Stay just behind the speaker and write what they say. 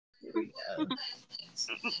go.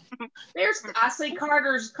 I see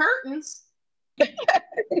Carter's curtains. Now,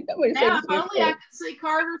 if only I could see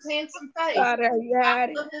Carter's handsome face. Carter,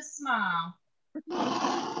 I love his smile.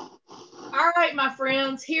 All right, my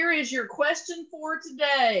friends, here is your question for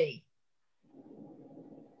today.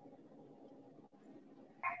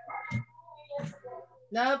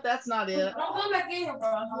 Nope, that's not it. Don't come back in,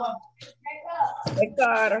 bro. Hey,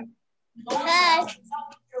 Carter. Hey.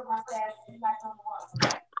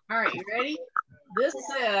 All right, you ready? This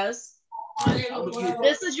says,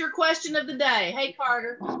 this is your question of the day. Hey,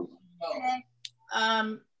 Carter.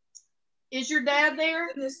 Is your dad there?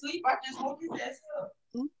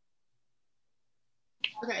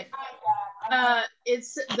 Okay.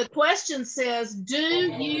 The question says, do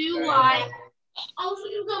you like? Oh, so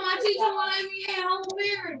you got my teacher when I home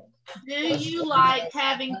parent. Do you like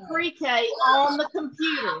having pre-K on the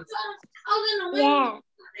computer? Yeah.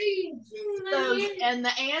 So, and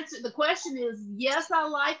the question is, yes, I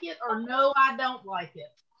like it, or no, I don't like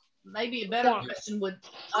it. Maybe a better question would,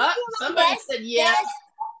 somebody said yes.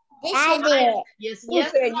 I did. Yes,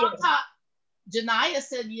 yes, on top. Janiyah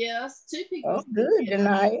said yes. 2 people said good, yes.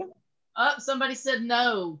 Janiyah. Somebody said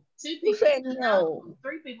no. 2 people said no.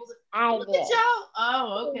 3 people said I look did. at y'all.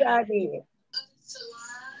 Oh, okay. I did.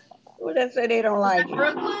 Who that said they don't like it?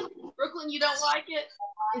 Brooklyn? Brooklyn, you don't like it?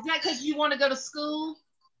 Is that because you want to go to school?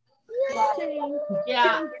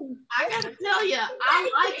 Yeah. I got to tell you, I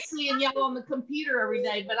like seeing y'all on the computer every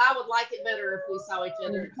day, but I would like it better if we saw each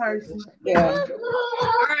other in person. Yeah.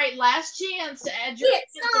 All right, last chance to add your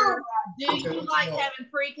answer. Do you like having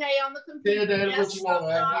pre-K on the computer? Yeah, Dad, what you want?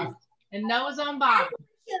 I and Noah's on bottom.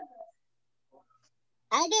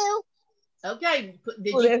 I do. Okay,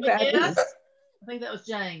 did you put yes? I think that was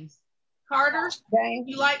James. Carter, James.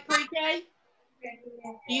 you like pre-K?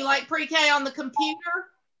 Do you like pre-K on the computer?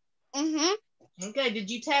 Mm-hmm. Okay, did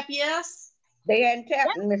you tap yes? They hadn't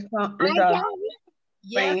tapped Miss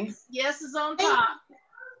Yes, yes is on top.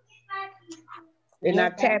 They're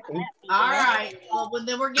not tapping. All right, well,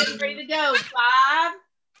 then we're getting ready to go. 5.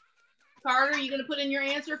 Carter, you going to put in your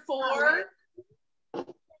answer? 4,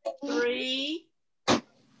 3, 2,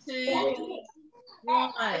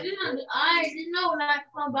 1. I didn't know when I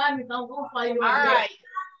come by me, so I'm going to play you. All right,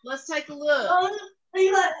 let's take a look.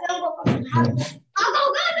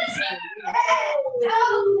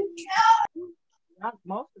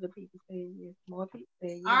 Most of the people say yes. More people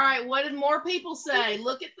say yes. All right, what did more people say?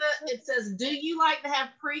 Look at it says, do you like to have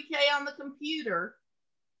pre-K on the computer?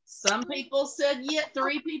 Some people said yes,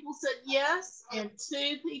 3 people said yes, and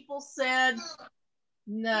 2 people said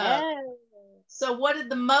no. So what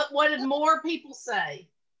did more people say?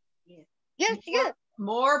 Yes, yes.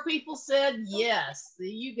 More people said yes.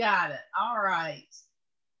 You got it. All right.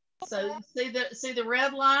 So see the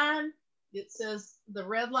red line? It says the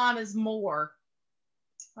red line is more.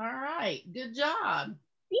 All right. Good job.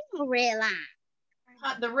 Red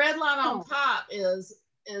line. The red line on top is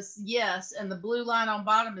yes, and the blue line on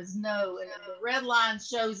bottom is no, and then the red line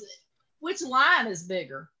shows which line is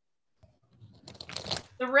bigger.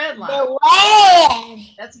 The red line. The red.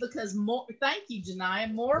 That's because more. Thank you,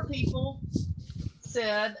 Janiyah. More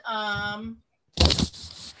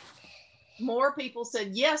people said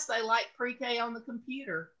yes, they like pre-K on the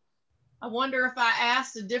computer. I wonder if I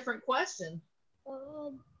asked a different question.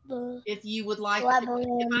 If you would like,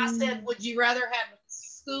 if I said, would you rather have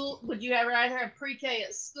school? Would you rather have pre-K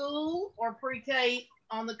at school or pre-K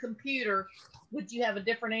on the computer? Would you have a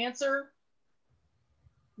different answer?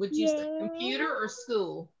 Would you say computer or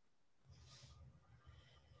school?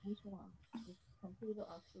 Which one? Computer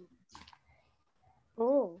or school?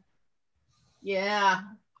 Oh. Yeah,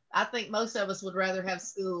 I think most of us would rather have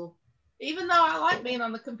school, even though I like being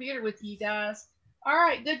on the computer with you guys. All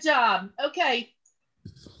right, good job. Okay,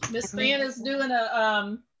 Miss Fan is doing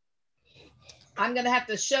a. I'm gonna have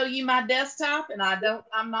to show you my desktop, and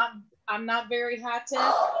I'm not very high tech.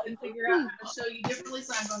 I can figure out how to show you differently,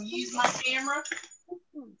 so I'm going to use my camera.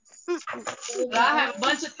 But I have a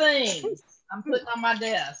bunch of things I'm putting on my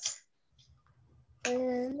desk.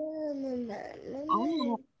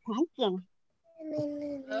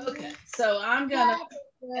 Okay, so I'm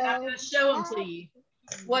gonna show them to you.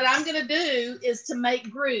 What I'm gonna do is to make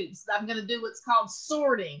groups. I'm gonna do what's called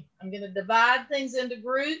sorting. I'm gonna divide things into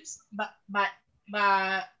groups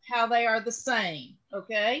by how they are the same.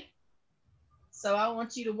 Okay. So I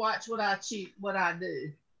want you to watch what I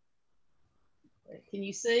do. Can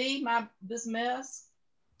you see this mess?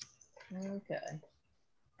 Okay.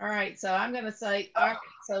 All right, so I'm going to say, all right,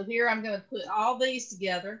 so here I'm going to put all these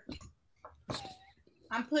together.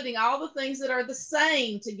 I'm putting all the things that are the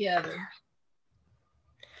same together.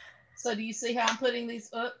 So do you see how I'm putting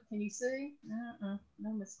these up? Can you see?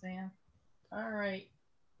 No, Miss Van. All right.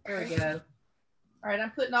 There we go. All right,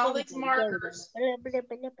 I'm putting all these markers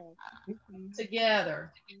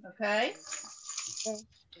together. Okay.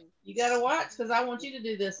 You got to watch because I want you to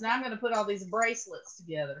do this. Now I'm going to put all these bracelets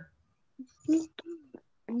together.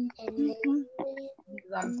 I'm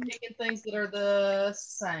picking things that are the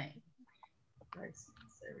same. Bracelets.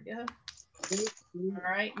 There we go.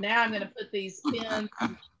 All right, now I'm going to put these pins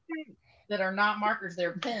that are not markers,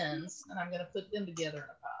 they're pins, and I'm going to put them together in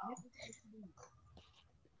a pile.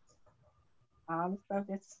 All the stuff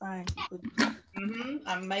that's fine.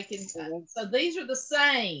 I'm making, so these are the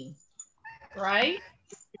same, right?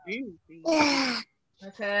 Okay.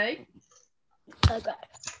 Okay.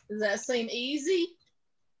 Does that seem easy?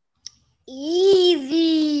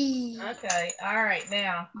 Easy. Okay. All right.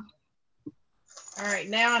 Now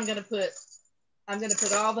I'm going to put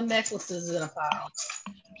all the necklaces in a pile.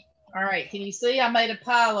 All right. Can you see I made a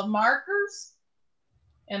pile of markers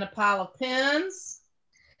and a pile of pins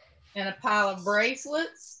and a pile of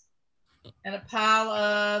bracelets and a pile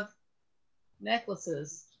of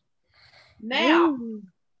necklaces. Now,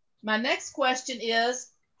 my next question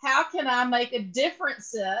is, how can I make a different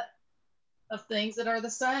set of things that are the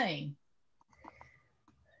same?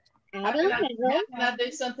 How can I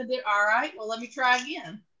do something different? All right, well, let me try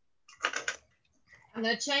again. I'm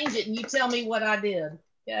going to change it, and you tell me what I did,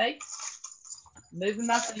 okay? Moving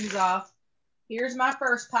my things off. Here's my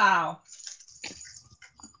first pile.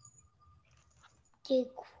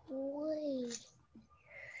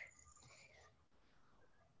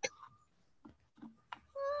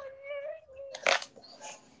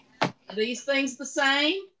 Are these things the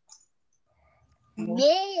same?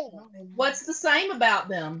 Yeah. What's the same about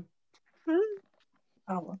them?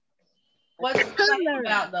 What's the same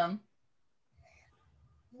about them?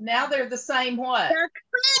 Now they're the same what?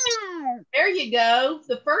 There you go.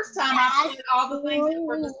 The first time I put all the things that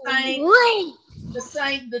were the same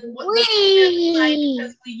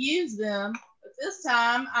because we use them. But this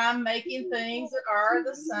time I'm making things that are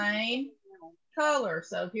the same color.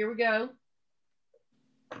 So here we go.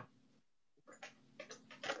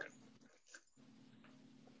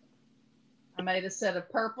 I made a set of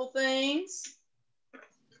purple things.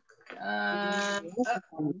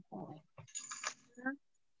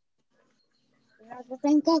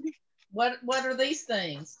 What are these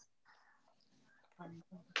things?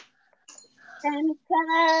 Same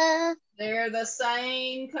color. They're the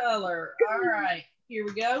same color. All right, here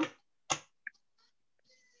we go.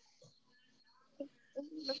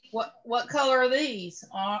 What color are these?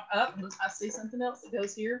 I see something else that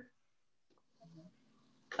goes here.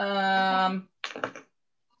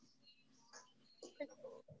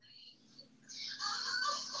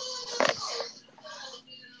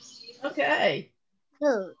 Okay.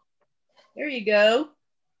 There you go.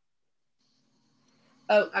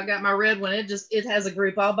 Oh, I got my red one. It has a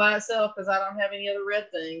group all by itself because I don't have any other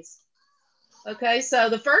red things. Okay, so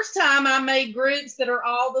the first time I made groups that are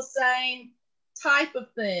all the same type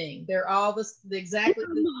of thing. They're all exactly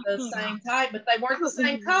the same type, but they weren't the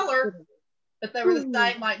same color, but they were the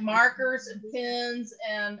same, like markers and pins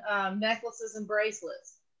and necklaces and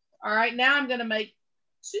bracelets. All right, now I'm going to make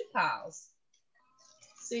 2 piles.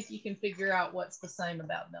 See if you can figure out what's the same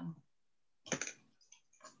about them.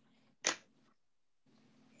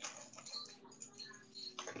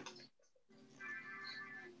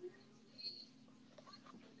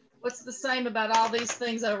 What's the same about all these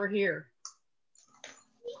things over here?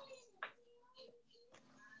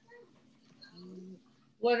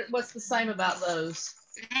 What's the same about those?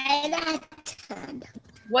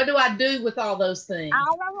 What do I do with all those things?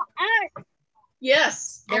 Art.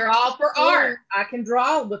 Yes, they're all for art. I can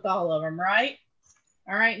draw with all of them, right?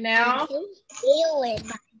 All right, now.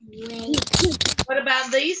 What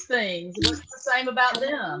about these things? What's the same about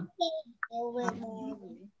them?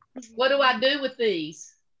 What do I do with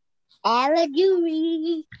these? All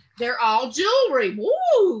jewelry. They're all jewelry.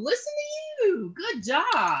 Woo, listen to you. Good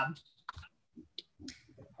job.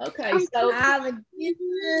 Okay, so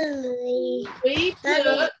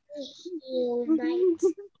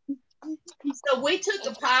we took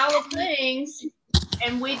a pile of things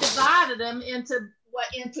and we divided them into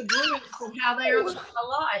groups and how they are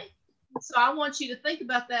alike. So I want you to think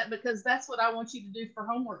about that because that's what I want you to do for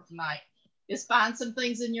homework tonight. Is find some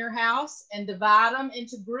things in your house and divide them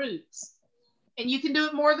into groups. And you can do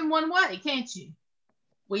it more than one way, can't you?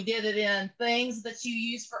 We did it in things that you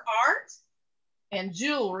use for art and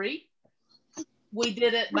jewelry. We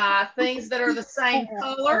did it by things that are the same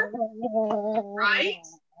color, right?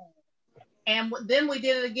 And then we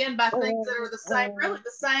did it again by things that are the same, really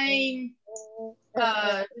the same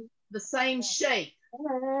the same shape,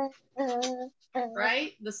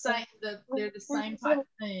 right? They're the same type of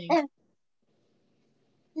thing.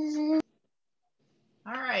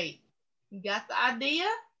 All right, you got the idea?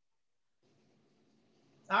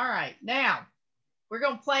 All right, now we're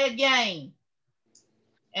gonna play a game.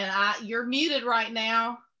 And you're muted right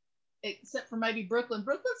now, except for maybe Brooklyn.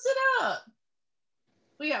 Brooklyn, sit up.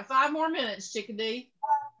 We got 5 more minutes, Chickadee.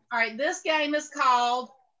 All right, this game is called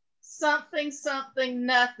something, something,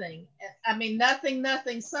 nothing. I mean, nothing,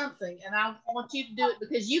 nothing, something. And I want you to do it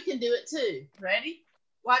because you can do it too. Ready?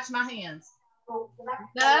 Watch my hands.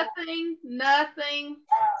 Nothing, nothing,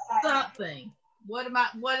 something. What am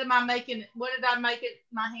I making? What did I make it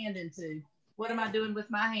my hand into? What am I doing with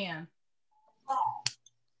my hand?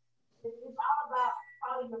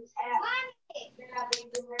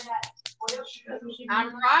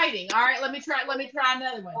 I'm writing. All right, let me try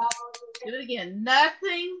another one. Do it again.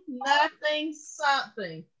 Nothing, nothing,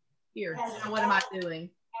 something. Here, now what am I doing?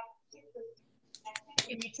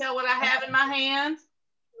 Can you tell what I have in my hand?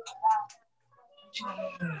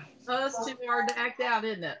 Oh, it's too hard to act out,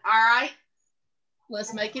 isn't it? All right,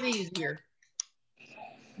 let's make it easier.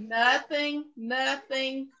 Nothing,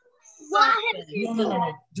 nothing, something.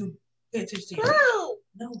 No.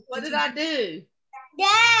 What did I do?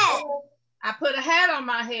 Dad. I put a hat on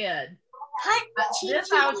my head.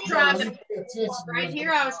 This I was trying to, right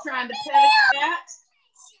here I was trying to pet a cat.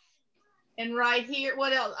 And right here,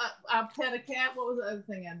 what else? I pet a cat. What was the other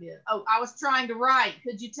thing I did? Oh, I was trying to write.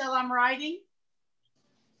 Could you tell I'm writing?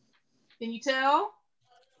 Can you tell?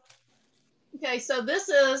 Okay, so this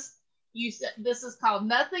is, this is called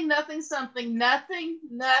nothing, nothing, something, nothing,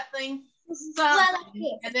 nothing,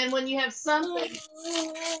 something. And then when you have something,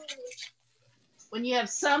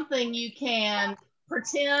 you can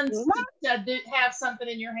pretend to have something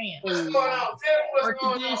in your hand or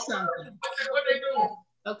to do something.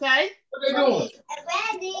 Okay? What they doing?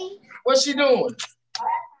 What's she doing?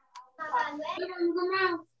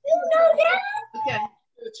 Okay.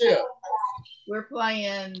 Yeah. We're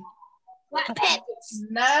playing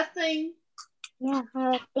nothing.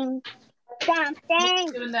 Nothing.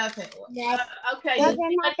 Something. Doing nothing. Okay.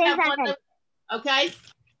 Nothing, One, okay.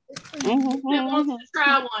 Who wants to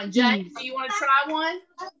try one? James, do you want to try one?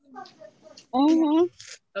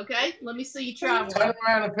 Okay, let me see you try one. Turn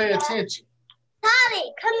around and pay attention.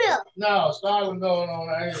 Tommy, come here. No, start with going on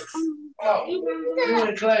right here. Oh, you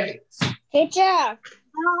in class. Teacher.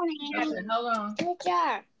 Okay, hold on.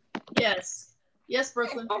 Teacher. Yes. Yes,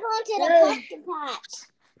 Brooklyn. I go into the pumpkin patch.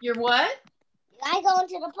 You're what? I go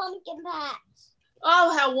into the pumpkin patch.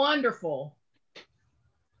 Oh, how wonderful.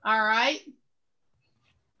 All right.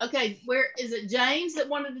 Okay, where is it? James that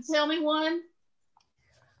wanted to tell me one?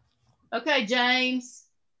 Okay, James.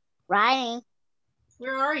 Writing.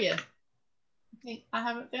 Where are you? Okay, I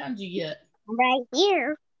haven't found you yet. Right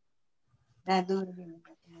here. Nothing,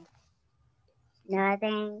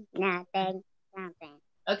 Nothing, nothing, something.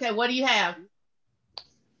 Okay, what do you have?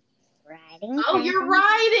 Writing. Oh, you're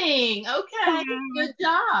writing. Okay, good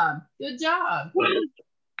job. Good job.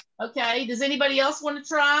 Okay, does anybody else want to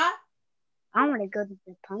try? I want to go to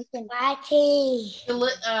the pumpkin party.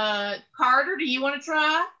 Carter, do you want to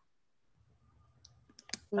try?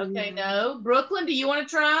 Okay, no. Brooklyn, do you want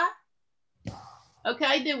to try?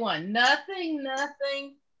 Okay, do one. Nothing,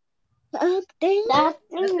 nothing. Nothing,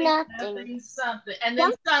 nothing, Nothing, something. And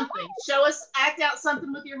then something. Show us, act out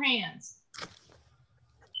something with your hands.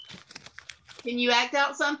 Can you act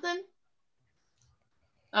out something?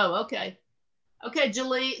 Oh, okay. Okay,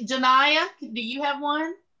 Janiyah, do you have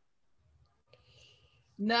one?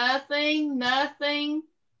 Nothing, nothing,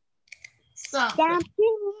 something.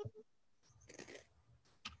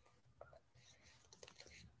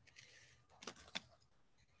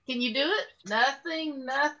 Can you do it? Nothing,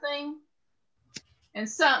 nothing, and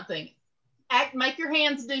something. Make your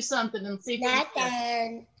hands do something and see if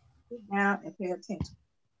Nothing. Now and pay attention.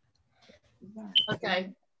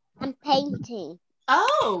 Okay. I'm painting.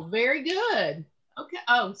 Oh, very good. Okay.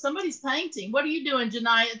 Oh, somebody's painting. What are you doing,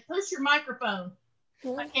 Janiyah? Push your microphone.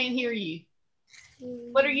 I can't hear you.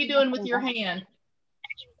 What are you doing with your hand?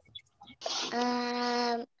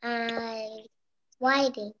 I'm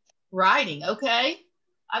writing. Writing. Okay.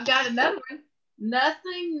 I've got another one.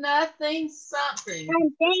 Nothing, nothing, something.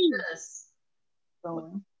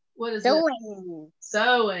 What is it?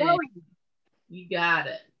 Sewing. You got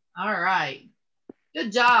it. All right.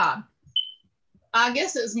 Good job. I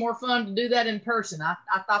guess it's more fun to do that in person. I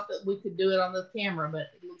thought that we could do it on the camera, but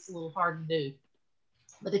it looks a little hard to do.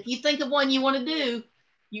 But if you think of one you want to do,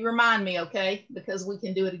 you remind me, okay? Because we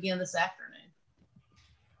can do it again this afternoon.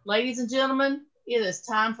 Ladies and gentlemen, it is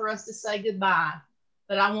time for us to say goodbye.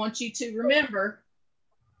 but I want you to remember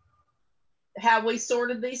how we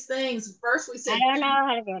sorted these things. First, we said, I don't know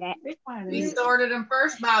how to do that. we sorted them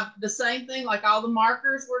first by the same thing, like all the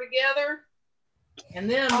markers were together. And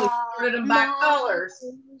then we sorted them by colors.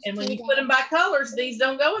 And when you put them by colors, these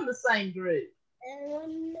don't go in the same group.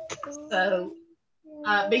 So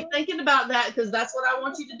be thinking about that, because that's what I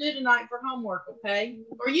want you to do tonight for homework, okay?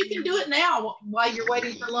 Or you can do it now while you're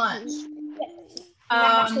waiting for lunch.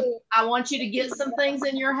 I want you to get some things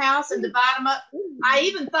in your house and divide them up. I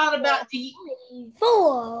even thought about the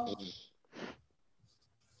 4,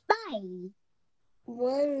 5.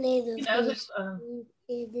 One little fish.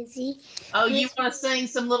 Oh, you want to sing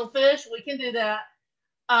some little fish? We can do that.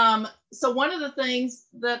 So one of the things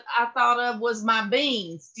that I thought of was my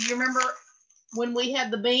beans. Do you remember when we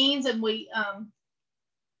had the beans and we I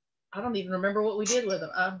don't even remember what we did with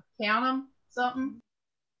them. Count them, something.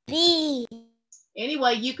 B.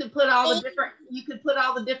 Anyway, you could put all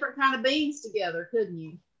the different kind of beans together, couldn't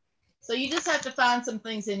you? So you just have to find some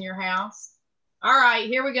things in your house. All right,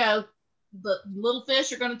 here we go. The little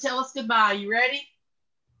fish are going to tell us goodbye. You ready?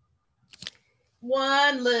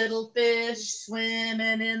 One little fish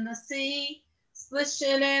swimming in the sea,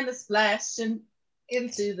 splishing and a splashing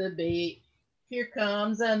into the beach. Here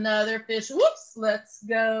comes another fish. Whoops, let's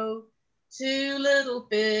go. Two little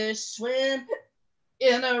fish swim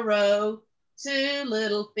in a row. Two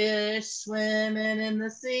little fish swimming in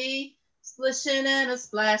the sea, splishing and a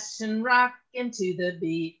splashing, rocking to the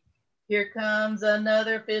beat. Here comes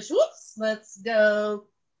another fish. Whoops, let's go.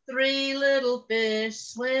 Three little fish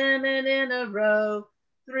swimming in a row.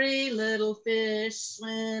 Three little fish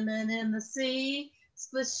swimming in the sea,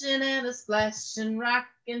 splishing and a splashing,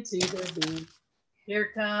 rocking to the beat.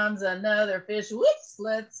 Here comes another fish. Whoops,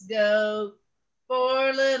 let's go.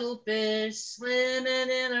 Four little fish swimming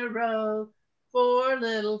in a row. Four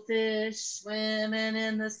little fish swimming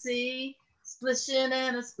in the sea, splishing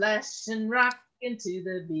and a splashing, rocking to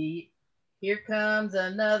the beat. Here comes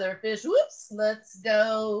another fish. Whoops, let's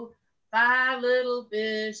go. Five little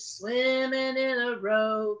fish swimming in a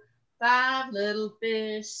row. Five little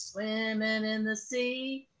fish swimming in the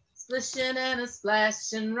sea, splishing and a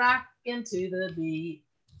splashing, rocking to the beat.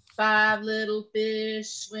 Five little fish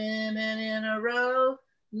swimming in a row.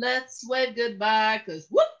 Let's wave goodbye, 'cause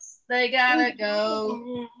whoops, they gotta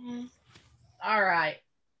go. All right.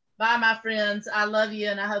 Bye, my friends. I love you,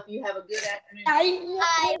 and I hope you have a good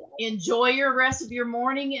afternoon. Enjoy your rest of your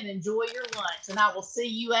morning and enjoy your lunch. And I will see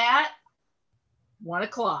you at 1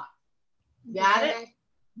 o'clock. Got it?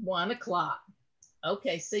 1 o'clock.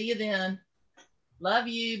 Okay, see you then. Love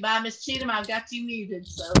you. Bye, Miss Cheatham. I've got you muted.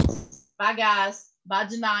 So bye, guys. Bye,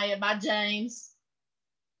 Janiyah. Bye, James.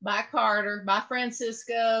 Bye, Carter. Bye,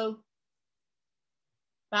 Francisco.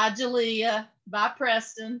 Bye, Jalea. Bye,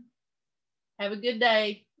 Preston. Have a good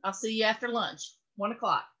day. I'll see you after lunch. 1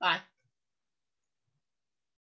 o'clock. Bye.